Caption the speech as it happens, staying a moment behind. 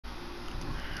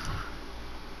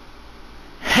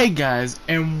Hey guys,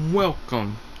 and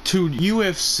welcome to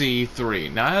UFC 3.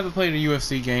 Now, I haven't played a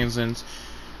UFC game since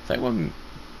I think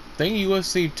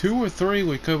UFC 2 or 3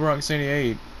 with Cobra Rock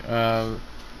 78. But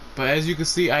as you can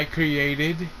see, I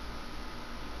created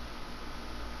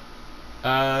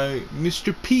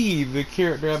Mr. P, the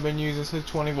character I've been using since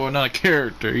 24. Not a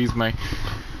character, he was my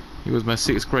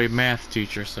 6th grade math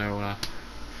teacher. So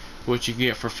what you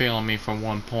get for failing me from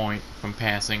 1 point from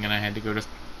passing, and I had to go to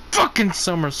fucking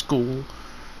summer school.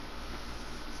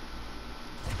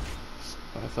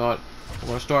 I thought I'm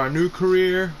gonna start a new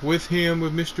career with him,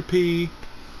 with Mr. P.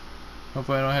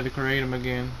 Hopefully I don't have to create him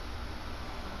again.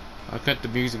 I cut the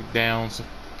music down, so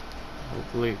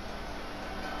hopefully.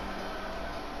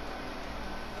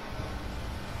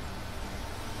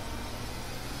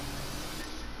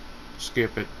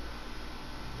 Skip it.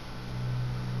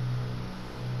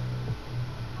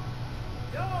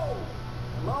 Yo!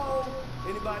 Hello?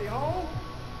 Anybody home?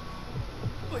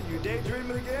 What, you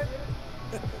daydreaming again?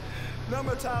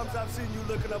 Number of times I've seen you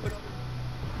looking up at...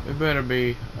 It better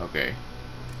be. Okay.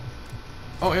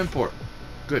 Oh, import.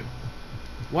 Good.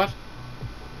 What?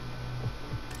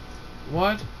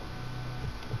 What?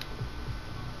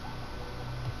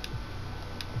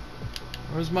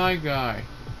 Where's my guy?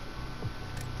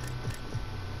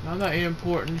 I'm not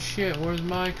importing shit. Where's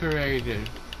my created?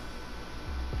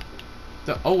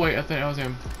 Oh wait, I think that was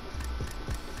him.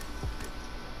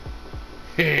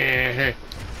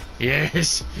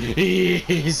 Yes,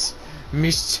 yes,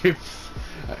 Mr.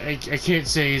 I can't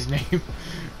say his name.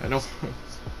 I don't.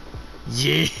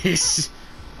 Yes.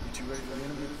 You ready for the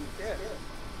interview? Yeah.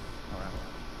 All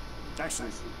right. Actually,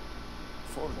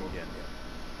 before we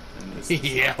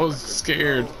begin, Yeah, I was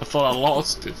scared. I thought I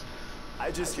lost it. I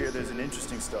just hear there's an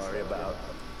interesting story about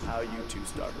how you two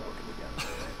started working together.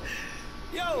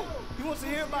 Yo, you want to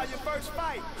hear about your first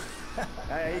fight?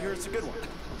 I hear it's a good one.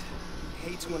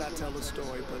 Hates when I tell the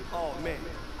story, but oh man,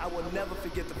 I will never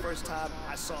forget the first time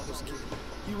I saw this kid.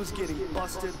 He was getting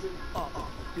busted up.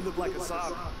 He looked like a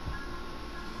zombie.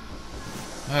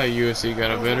 UFC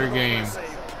got a better game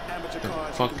than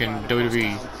fucking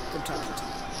WWE.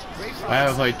 I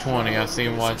haven't played 20. I've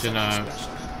seen watching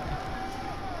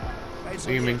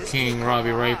Demon King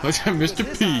Robbie Ray play Mr.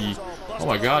 P. Oh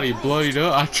my god, he bloodied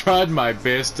up. I tried my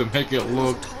best to make it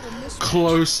look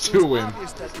close to him.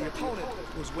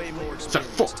 It's like,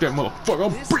 fuck that motherfucker, I'll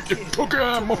beat the fuck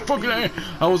out of motherfucker.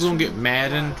 I was gonna get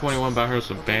Madden 21, but I heard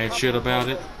some bad shit about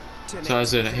it. So I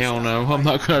said, hell no, I'm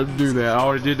not gonna do that. I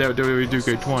already did that with WWE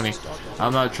 2K20.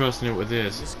 I'm not trusting it with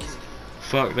this.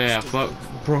 Fuck that, fuck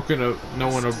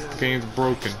knowing a game's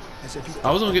broken.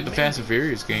 I was gonna get the Fast and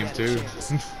Furious game too.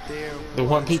 The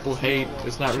one people hate,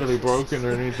 it's not really broken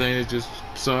or anything, it just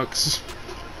sucks.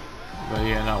 But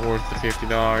yeah, not worth the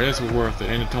 $50. This was worth it.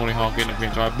 And the Tony Hawk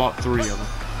adventure. I bought 3 of them.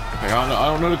 Okay, I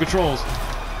don't know the controls.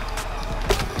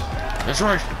 That's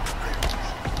right.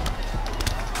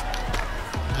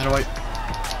 How do I?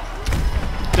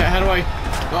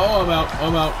 Oh,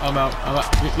 I'm out.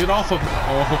 Get off of me.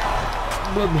 Oh.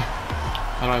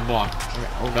 How do I block? Okay.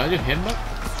 Oh, did I just hit him?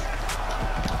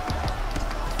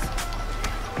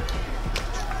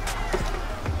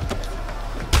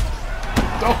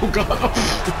 Oh god!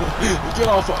 Get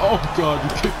off! Oh god, you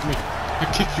kicked me! I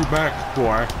kicked you back,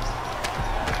 boy.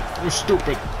 You're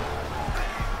stupid.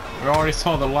 We already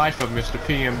saw the life of Mr.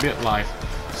 P in Bit Life,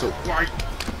 so why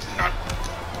not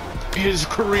his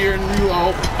career in you?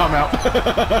 Oh, I'm out.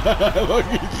 Look,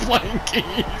 he's flanking.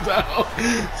 He's out.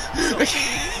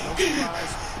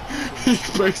 He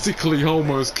basically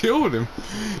almost killed him.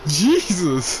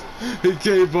 Jesus! He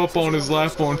gave up on his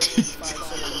life on TV.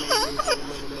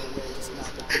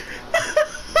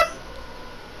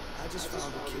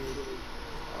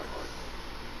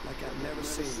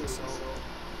 So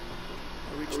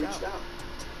I reached out.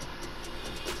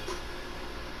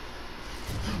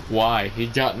 Why? He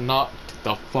got knocked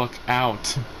the fuck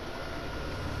out.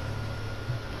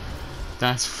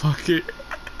 That's fucking...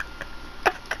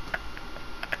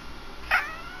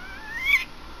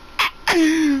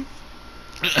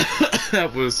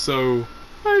 That was so...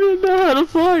 I didn't know how to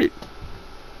fight.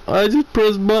 I just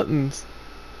pressed buttons.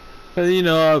 And you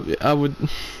know, I would...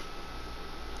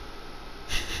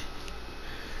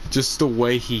 Just the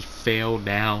way he fell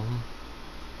down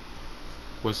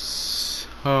was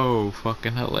so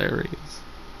fucking hilarious.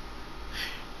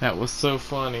 That was so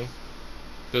funny.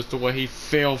 Just the way he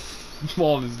fell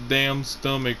on his damn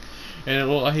stomach, and it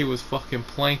looked like he was fucking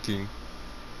planking.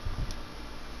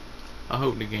 I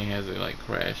hope the game hasn't like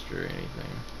crashed or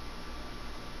anything.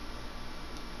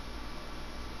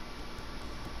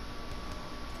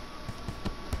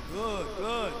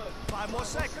 Good. 5 more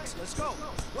seconds. Let's go.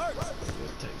 Work.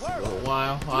 It takes a little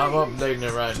while. I'm updating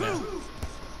it right now.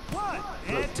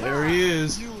 1. Look, there he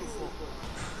is. Beautiful.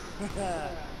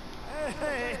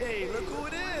 Hey, look who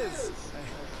it is. Hey,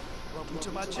 welcome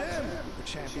to my gym. The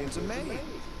champions are made.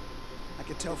 I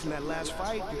can tell from that last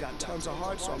fight, you got tons of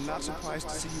heart, so I'm not surprised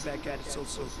to see you back at it so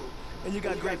soon. And you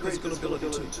got great physical ability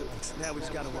too. Now we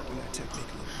just gotta work on that technique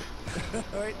a little bit.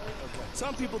 All right?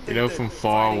 Some people think, you know, from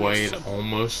far away, it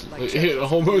almost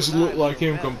looked like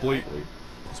him completely.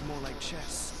 It's more like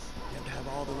chess. You have to have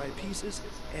all the right pieces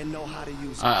and know how to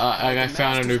use it. I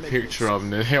found a new picture of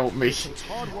him that helped me,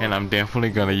 and I'm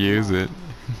definitely gonna use it.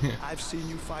 I've seen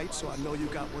you fight, so I know you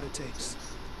got what it takes.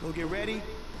 Go get ready.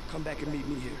 Come back and meet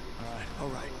me here. All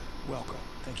right. Welcome.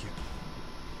 Thank you.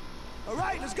 All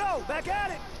right, let's go. Back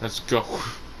at it. Let's go.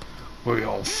 We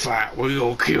gonna fight. We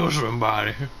gonna kill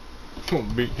somebody. Gonna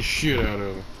beat the shit out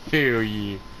of him. Hell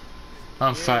yeah.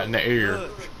 I'm fighting the air.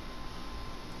 Good.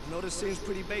 I know this seems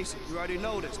pretty basic. You already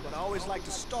know this, but I always like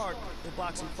to start with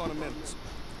boxing fundamentals,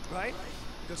 right?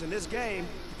 Because in this game,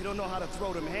 if you don't know how to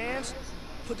throw them hands,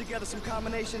 put together some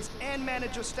combinations, and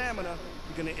manage your stamina,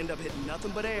 you're gonna end up hitting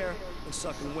nothing but air and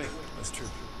sucking wind. That's true.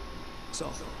 So,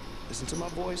 listen to my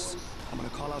voice. I'm gonna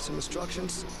call out some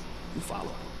instructions. You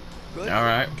follow. Good?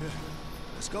 Alright. Good.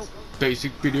 Let's go.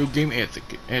 Basic video game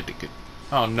etiquette.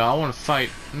 Oh no, I wanna fight.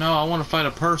 No, I wanna fight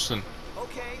a person.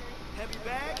 Okay, heavy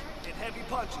bag and heavy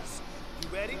punches. You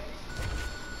ready?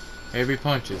 Heavy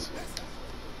punches.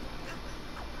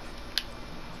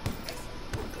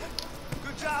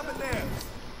 Good job in there.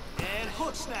 And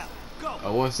hooks now. Go.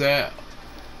 Oh, what's that?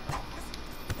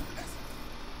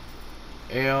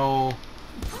 L.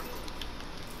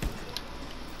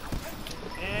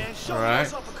 And show Alright.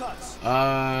 those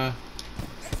uppercuts.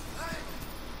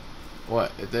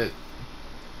 What is that?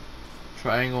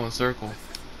 Triangle and circle.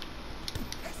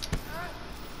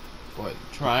 What?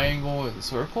 Triangle and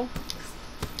circle?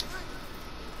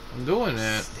 I'm doing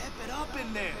that. Step it up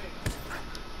in there.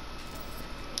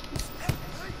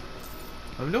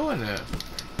 I'm doing that.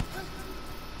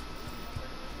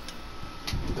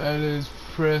 That is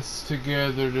press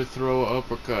together to throw an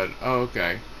uppercut. Oh,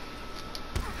 okay.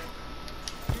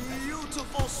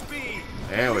 Beautiful speed.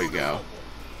 There we go.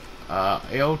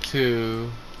 L2.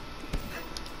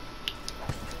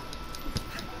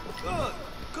 Good,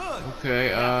 good. Okay,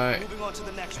 Now, moving on to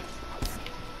the next one.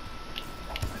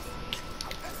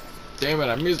 Damn it,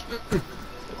 I missed.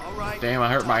 All right. Damn, I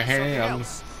hurt my Something hand.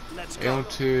 else. Let's go.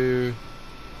 L2.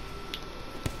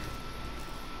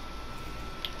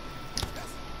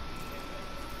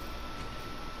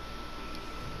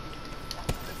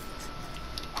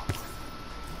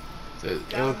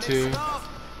 L2.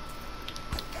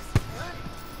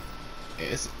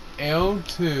 It's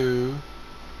L2.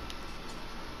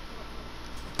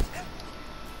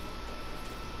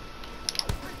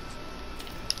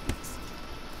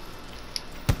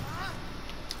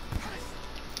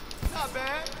 Not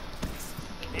bad.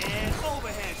 And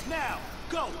overheads now.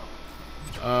 Go.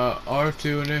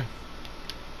 R2 and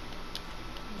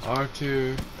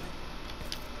R2.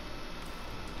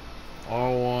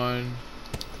 R1.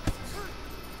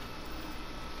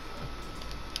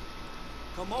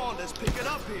 Come on, let's pick it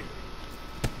up here.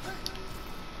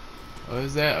 What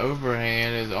is that?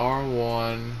 Overhand is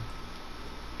R1.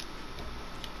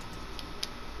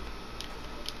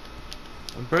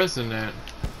 I'm pressing that.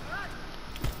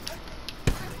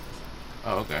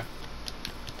 Oh, okay.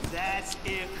 That's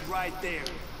it right there.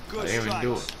 Good I didn't even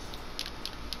do strikes.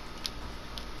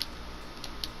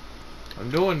 it. I'm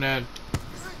doing that.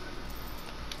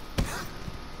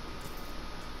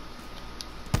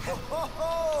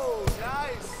 Oh,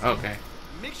 nice. Okay.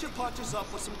 Mix your punches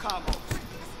up with some combos.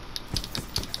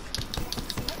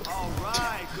 All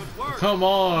right, good work. Come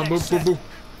on, Next boop, boop, boop.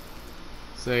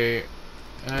 Say,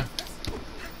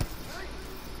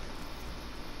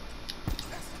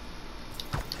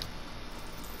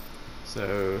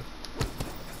 So,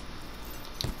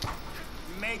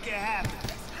 make it happen.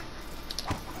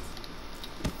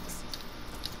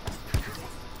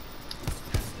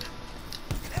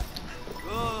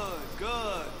 Good,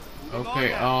 good. Moving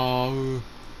okay, on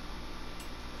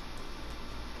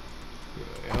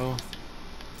now. L.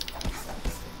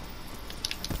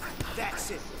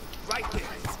 That's it, right there.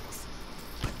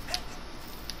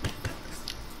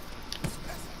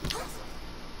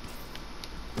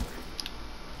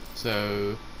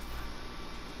 So,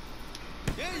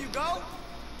 There you go.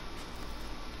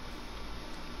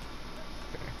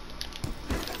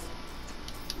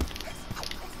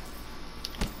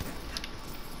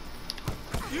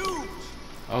 Huge.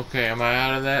 okay, am I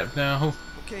out of that now?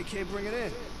 Okay, kid, bring it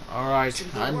in.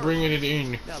 Alright, I'm bringing it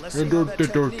in. Now let's see how that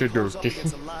technique holds up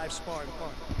against a live sparring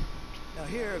partner. Now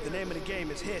here, the name of the game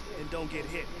is hit and don't get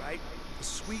hit, right? The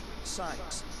sweet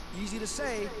science. Easy to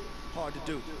say, hard to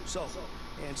do. So,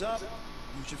 hands up,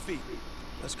 use your feet.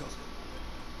 Let's go.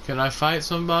 Can I fight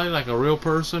somebody like a real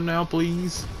person now,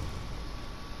 please?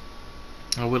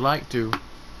 I would like to.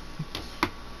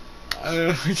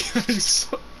 I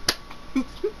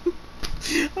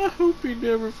hope he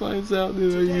never finds out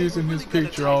that I'm using his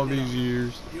picture all these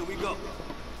years. Here we go.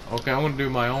 Okay, I'm gonna do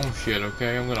my own shit,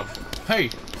 okay? I'm gonna... Hey!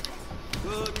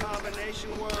 Good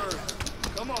combination word.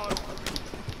 Come on.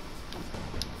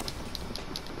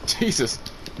 Jesus!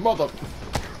 Mother...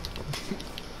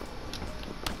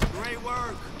 Great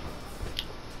work.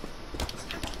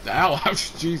 Ow!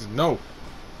 Jesus, no!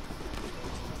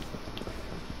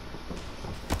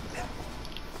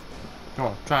 Come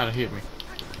on, try to hit me.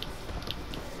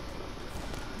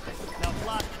 Now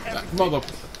block everything. Mother...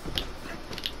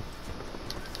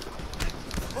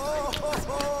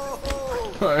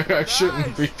 I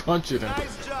shouldn't be punching him.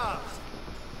 Nice job.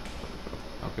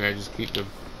 Okay, I just keep the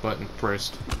button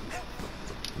pressed.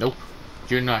 Nope,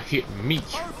 you're not hitting me.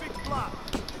 Perfect block.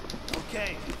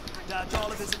 Okay, dodge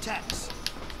all of his attacks.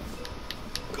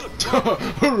 Good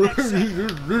work.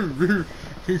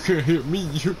 You can't hit me.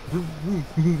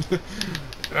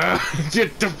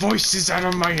 Get the voices out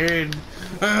of my head.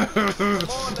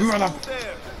 Mother...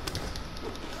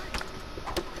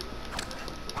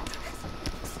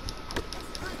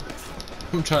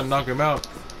 I'm trying to knock him out.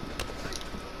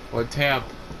 What tab?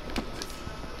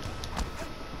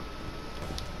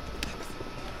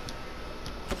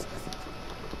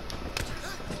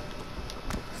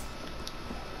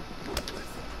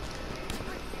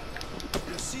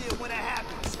 You'll see it when it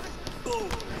happens. Boom.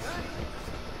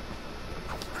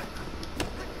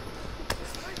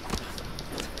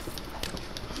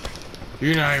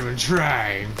 You're not even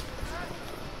trying.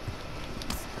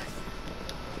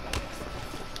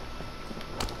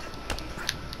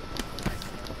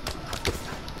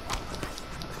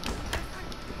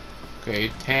 Okay,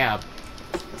 tab.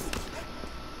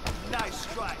 Nice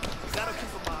strike. That'll keep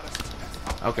him honest.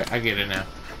 Okay, I get it now.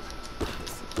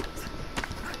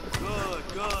 Good,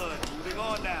 good. Moving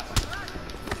on now.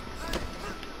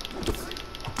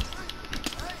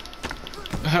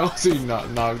 How is he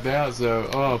not knocked out?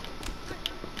 So,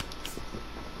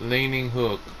 leaning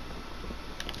hook.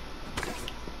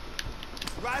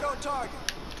 Right on target.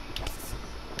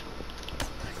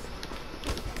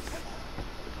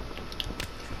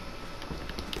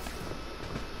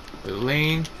 The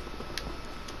lean.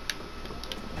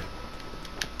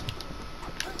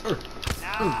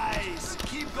 Nice.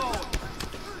 Keep going.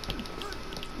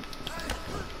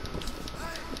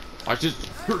 I just.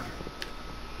 All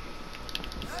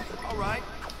right.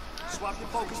 Swap your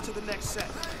focus to the next set.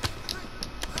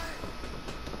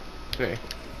 Okay.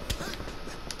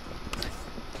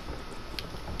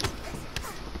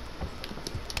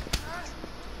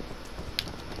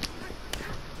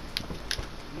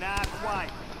 Not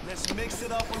quite. Let's mix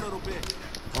it up a little bit.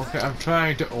 Okay, I'm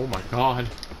trying to. Oh my god.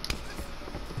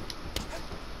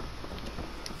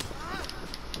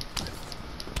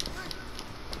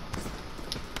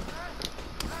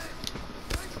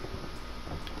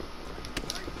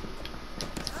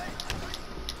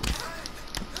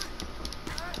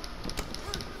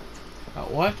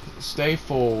 What? Stay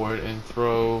forward and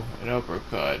throw an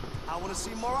uppercut. I want to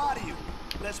see more out of you.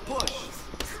 Let's push.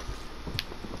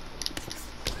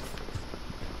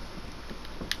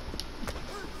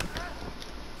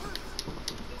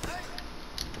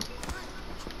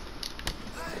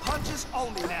 Punches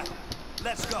only now.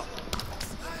 Let's go.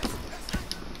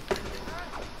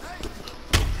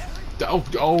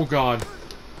 Oh god.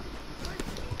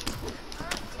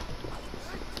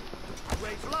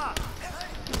 Great block.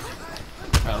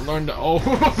 I learned to. Oh,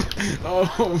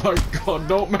 oh my god!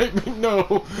 Don't make me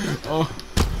know. Oh,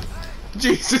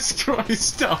 Jesus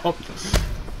Christ! Stop!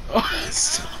 Oh,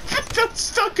 stop! I'm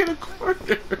stuck in a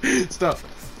corner. Stop!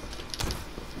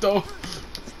 Don't.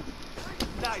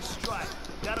 Nice strike.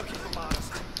 That'll keep him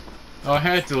honest. Oh, I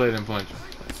had to let him punch.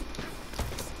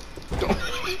 Don't.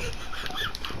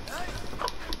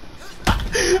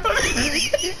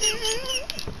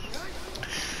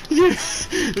 Yes.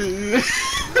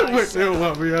 Wait, they'll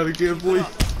let me out again, please.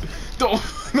 Don't.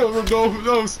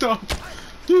 No, stop.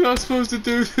 You're not supposed to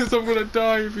do this. I'm gonna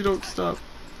die if you don't stop.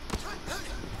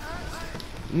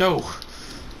 No.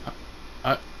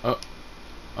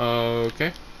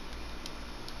 Okay.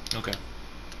 Okay.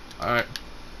 Alright.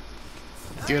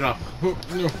 Get up.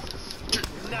 No.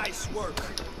 Nice work.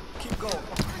 Keep going.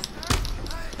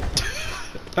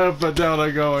 Up and down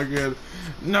I go again.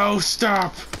 No,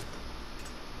 stop.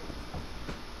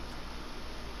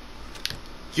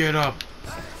 Get up.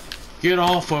 Get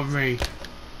off of me.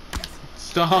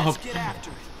 Stop. Let's get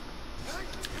after it.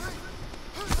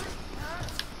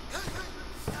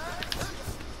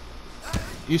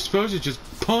 You're supposed to just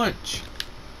punch.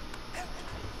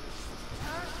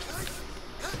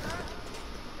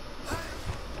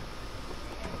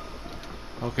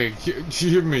 Okay,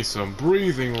 give me some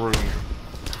breathing room.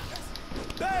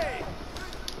 Hey!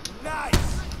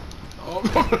 Nice! Oh.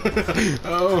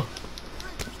 Oh.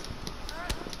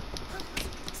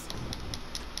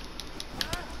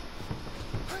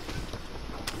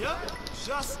 Yep,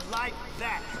 just like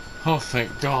that. Oh,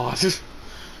 thank God.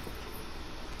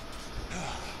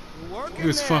 He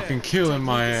was fucking killing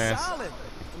my ass. Solid.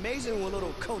 Amazing what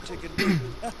little coaching can do.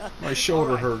 My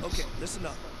shoulder All right, hurts. Okay, listen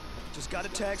up. Just got a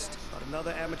text about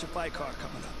another amateur fight card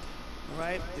coming up. All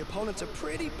right, the opponent's a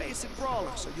pretty basic brawler,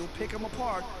 so you'll pick him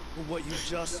apart with what you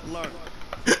just learned.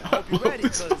 I hope you're ready,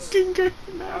 because I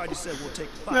already said we'll take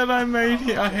the fight. That I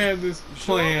made. I had this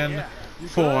plan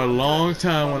for a long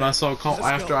time when I saw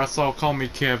after I saw Call Me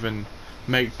Kevin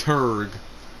make Turg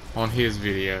on his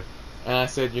video, and I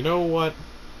said, you know what?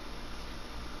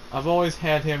 I've always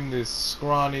had him this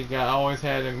scrawny guy. I always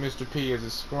had him, Mr. P, as a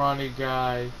scrawny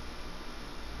guy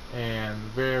and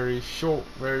very short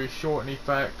and he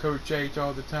fight Coach H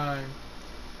all the time.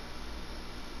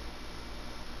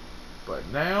 But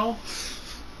now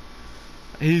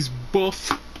he's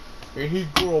buff and he's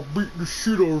gonna beat the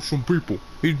shit out of some people.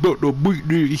 He's about to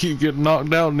he get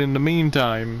knocked out in the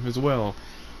meantime as well.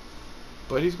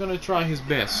 But he's gonna try his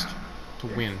best to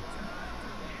win.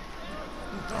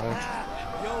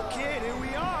 Yo, kid, here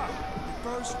we are. The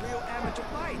first real amateur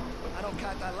fight. I don't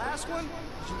count that last one,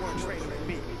 because you weren't training with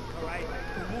me, all right?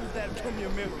 Remove that from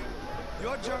your memory.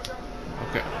 Your jerk.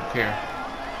 Okay, here.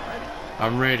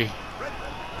 I'm ready.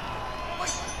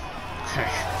 Okay,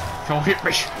 don't hit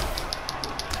me.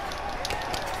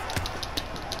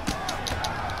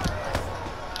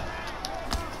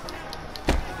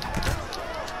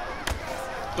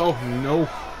 Oh no.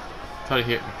 Try to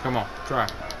hit me. Come on, try.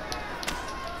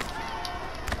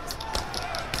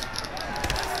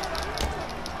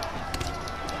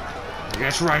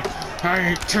 That's right. I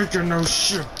ain't taking no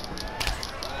shit.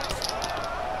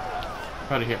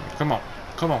 Try to hit me. Come on.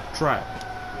 Come on. Try it.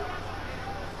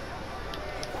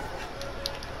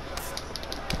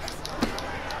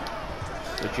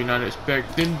 But you're not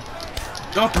expecting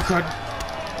uppercut.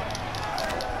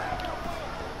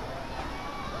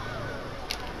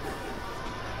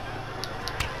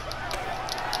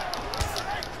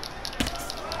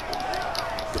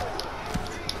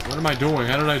 What am I doing?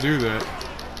 How did I do that?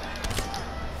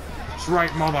 That's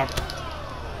right, mother.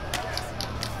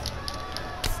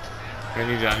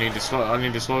 I need to slow down. I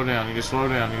need to slow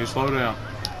down.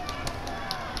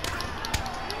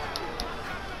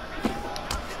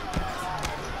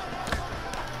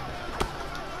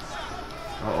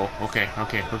 Uh-oh. Okay.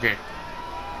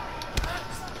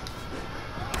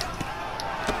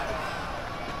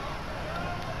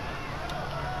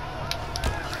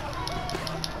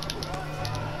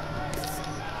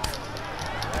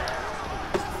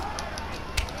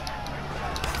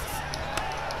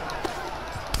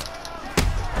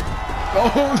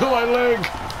 Oh, no, my leg!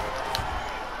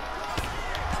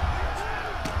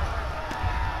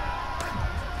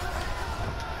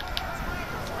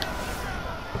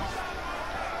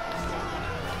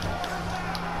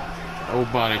 Oh,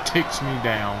 body takes me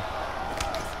down.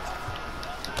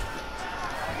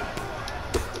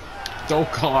 Oh,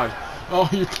 God. Oh,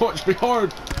 you punched me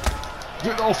hard.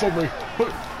 Get off of me.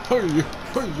 Hey.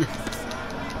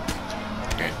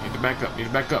 Okay, need to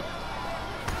back up.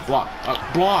 Block.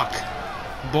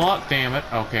 Block, damn it.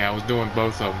 Okay, I was doing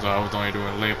both of them, so I was only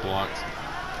doing leg blocks.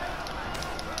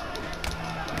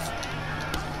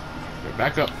 Okay,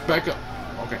 back up.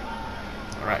 Okay.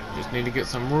 Alright, just need to get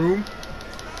some room.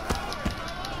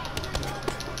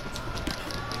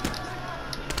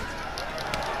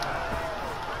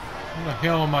 How the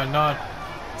hell am I not?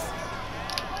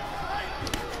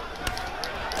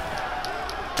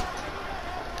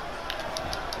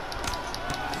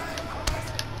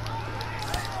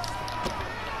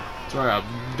 Sorry, a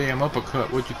damn uppercut.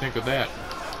 What'd you think of that?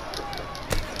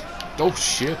 Oh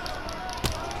shit!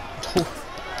 Oh,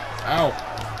 ow!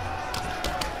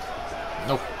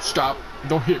 No, stop!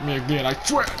 Don't hit me again! I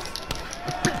swear!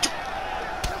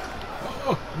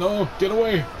 Oh no! Get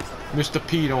away! Mr.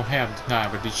 P don't have time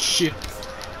for this shit.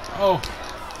 Oh!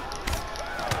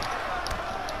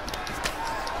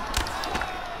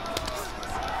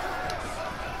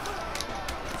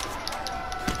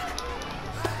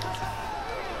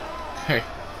 Hey,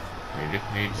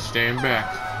 need to stand back.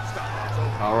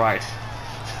 All right.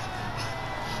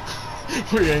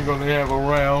 We ain't gonna have a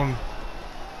round.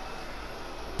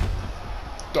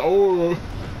 Oh,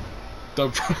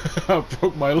 I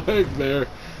broke my leg there.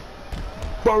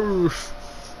 Boo.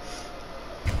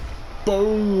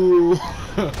 Boo.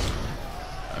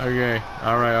 Okay,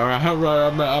 alright,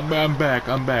 I'm back,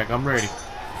 I'm ready.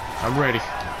 I'm ready.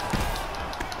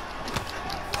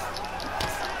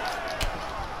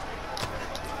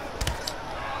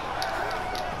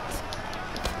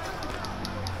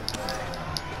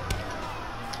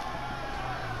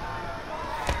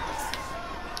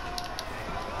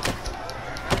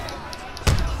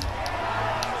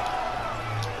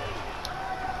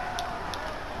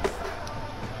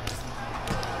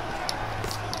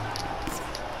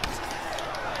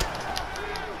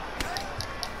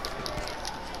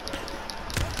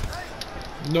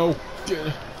 No.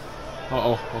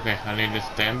 Uh-oh. Okay, I need to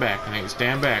stand back. I need to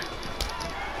stand back.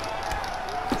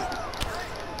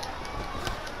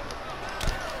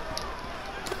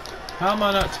 How am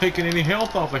I not taking any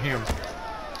health off of him?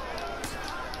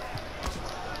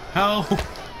 How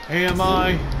am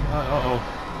I? Uh-oh.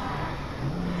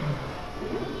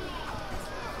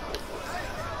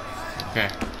 Okay.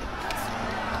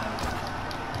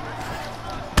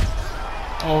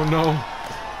 Oh no.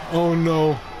 Oh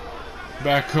no.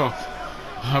 Back up.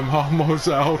 I'm almost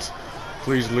out.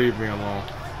 Please leave me alone.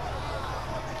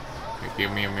 Okay,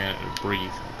 give me a minute to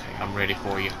breathe. Okay, I'm ready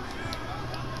for you.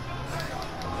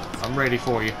 I'm ready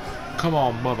for you. Come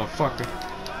on, motherfucker.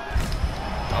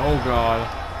 Oh god.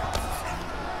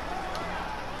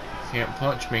 Can't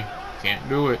punch me. Can't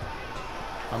do it.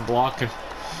 I'm blocking.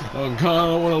 Oh god, I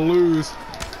don't want to lose.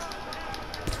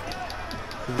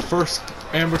 The first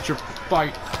amateur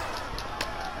fight.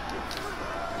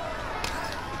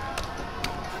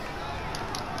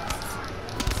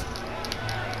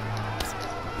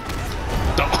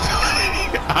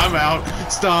 I'm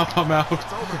out. Stop. I'm out.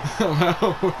 I'm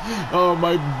out. Oh,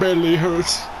 my belly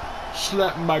hurts.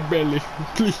 Slap my belly,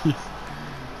 please.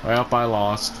 Well, I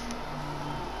lost.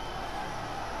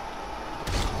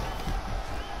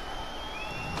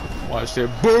 Watch that.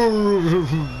 Boo!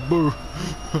 Boo!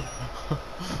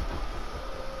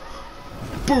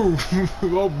 Boo!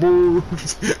 Oh, boo!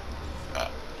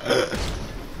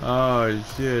 Oh,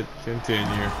 shit.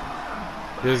 Continue.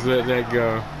 Just let that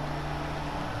go.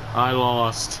 I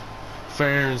lost.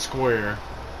 Fair and square.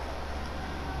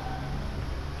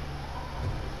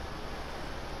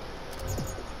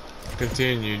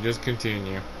 Continue, just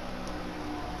continue.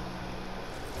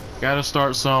 Gotta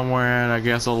start somewhere, and I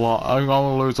guess I'm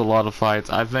gonna lose a lot of fights.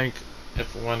 I think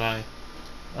when I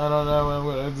don't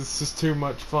know, this is too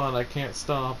much fun. I can't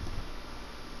stop.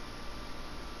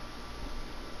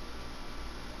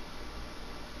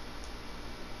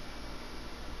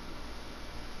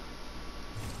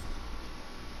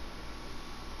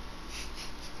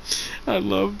 I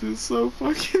love this so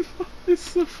fucking funny. It's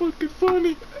so fucking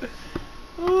funny.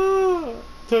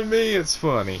 To me it's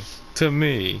funny. To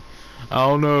me. I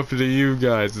don't know if to you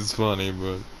guys it's funny,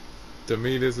 but to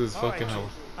me this is fucking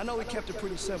hilarious. I know we kept it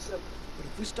pretty simple, but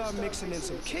if we start mixing in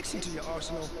some kicks into your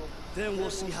arsenal, then we'll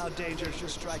see how dangerous your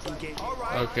striking game is.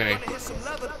 Okay.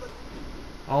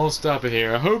 I'll stop it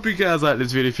here. I hope you guys like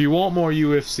this video. If you want more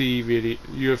UFC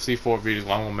 4 videos,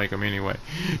 well, I'm gonna make them anyway,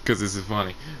 because this is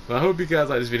funny. But I hope you guys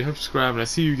like this video. Hope you subscribe, and I'll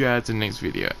see you guys in the next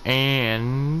video.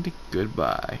 And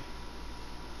goodbye.